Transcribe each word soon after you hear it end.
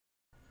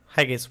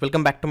Hi guys,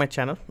 welcome back to my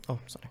channel.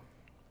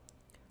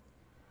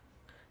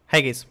 Hi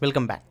guys,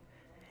 welcome back.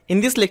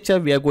 In this lecture,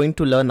 we are going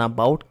to learn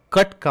about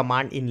cut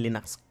command in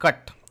Linux.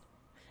 Cut.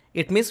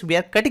 It means we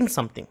are cutting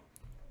something.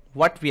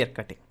 What we are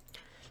cutting.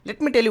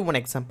 Let me tell you one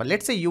example.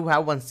 Let's say you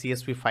have one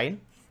CSV file,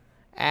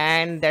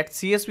 and that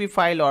CSV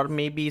file or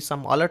maybe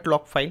some alert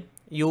log file.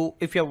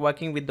 If you're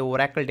working with the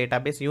Oracle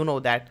database, you know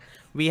that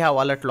we have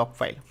alert log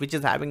file, which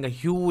is having a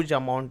huge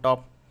amount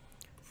of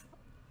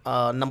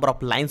number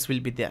of lines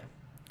will be there.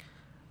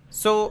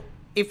 So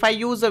if I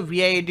use a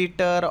VI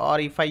editor or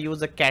if I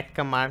use a cat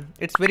command,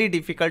 it's very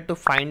difficult to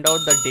find out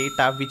the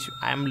data which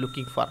I am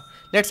looking for.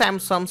 Let's say I'm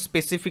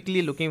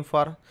specifically looking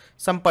for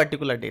some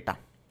particular data.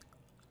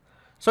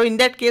 So in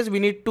that case, we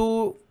need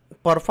to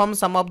perform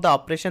some of the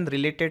operations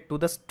related to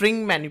the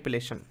string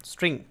manipulation.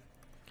 String.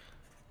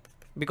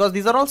 Because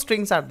these are all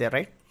strings are there,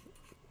 right?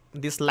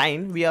 This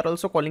line, we are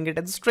also calling it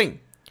as a string.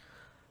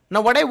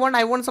 Now what I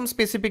want some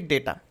specific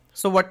data.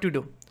 So what to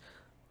do?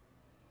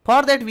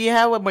 For that, we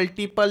have a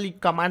multiple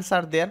commands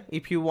are there.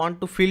 If you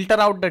want to filter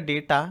out the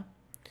data,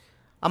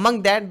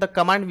 among that, the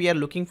command we are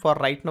looking for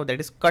right now, that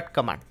is cut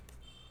command.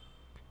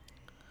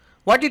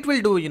 What it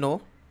will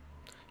do,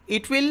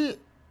 it will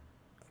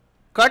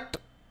cut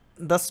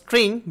the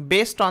string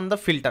based on the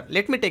filter.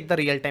 Let me take the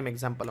real-time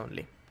example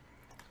only.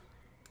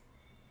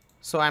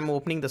 So I'm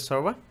opening the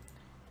server.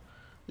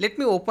 Let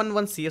me open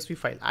one CSV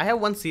file. I have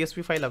one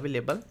CSV file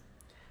available.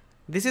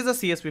 This is a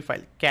CSV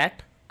file,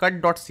 cat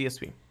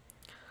cut.csv.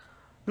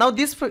 Now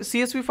this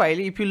CSV file,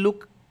 if you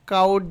look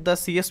out the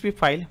CSV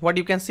file, what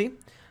you can see,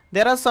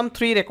 there are some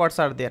 3 records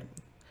are there.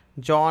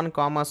 John,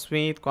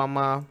 Smith,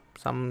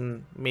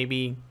 some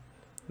maybe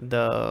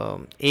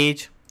the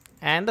age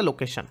and the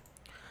location.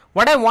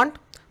 What I want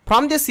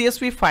from the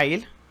CSV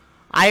file,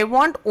 I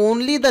want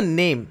only the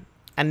name,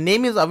 and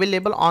name is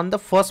available on the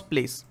first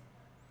place.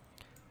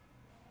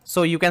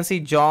 So you can see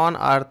John,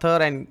 Arthur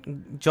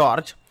and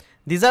George.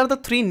 These are the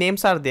 3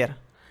 names are there.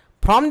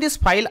 From this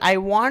file, I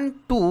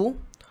want to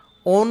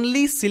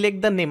only select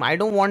the name. I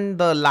don't want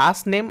the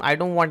last name. I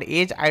don't want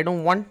age. I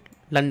don't want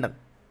London.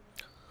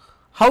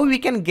 How we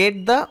can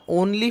get the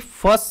only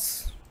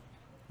first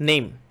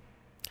name?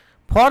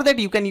 For that,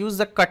 you can use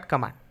the cut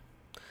command.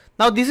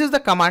 Now this is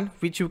the command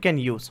which you can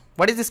use.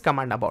 What is this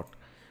command about?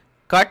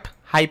 Cut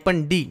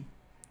 -d.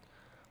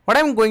 What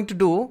I'm going to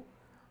do,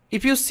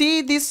 if you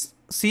see this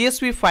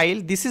CSV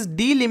file, this is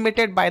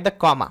delimited by the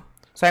comma.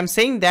 So I'm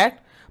saying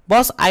that,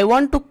 boss, I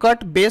want to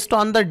cut based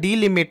on the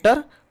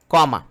delimiter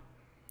comma.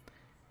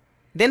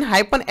 Then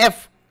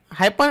 -f.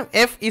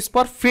 -f is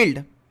for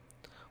field.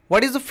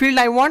 What is the field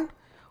I want?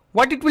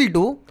 What it will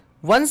do,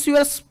 once you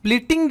are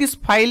splitting this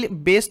file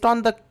based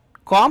on the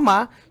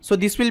comma, so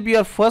this will be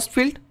your first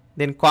field,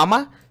 then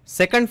comma,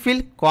 second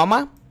field,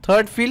 comma,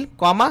 third field,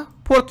 comma,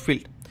 fourth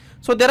field.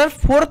 So there are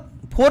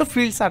four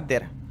fields are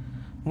there.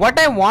 What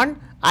I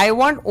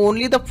want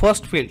only the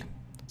first field.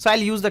 So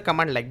I'll use the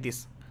command like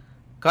this.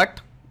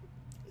 Cut.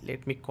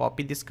 Let me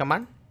copy this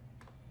command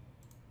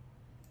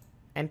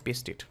and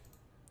paste it.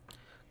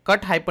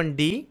 Cut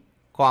 -d,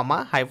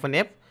 comma,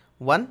 -f,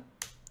 1.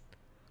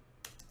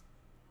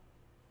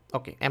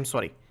 Okay, I'm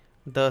sorry.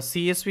 The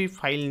CSV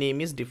file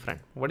name is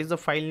different. What is the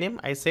file name?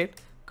 I said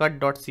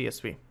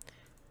cut.csv.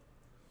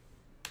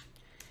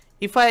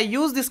 If I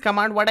use this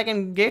command, what I can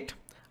get?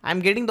 I'm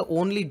getting the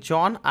only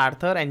John,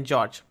 Arthur and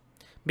George.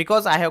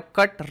 Because I have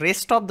cut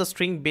rest of the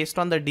string based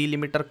on the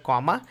delimiter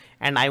comma,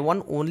 and I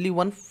want only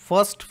one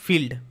first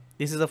field.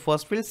 This is the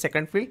first field,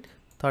 second field,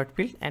 third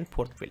field and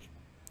fourth field.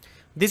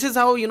 This is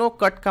how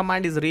cut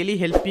command is really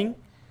helping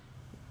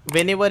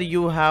whenever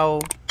you have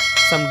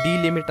some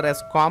delimiter as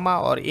comma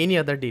or any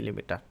other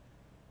delimiter.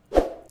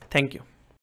 Thank you.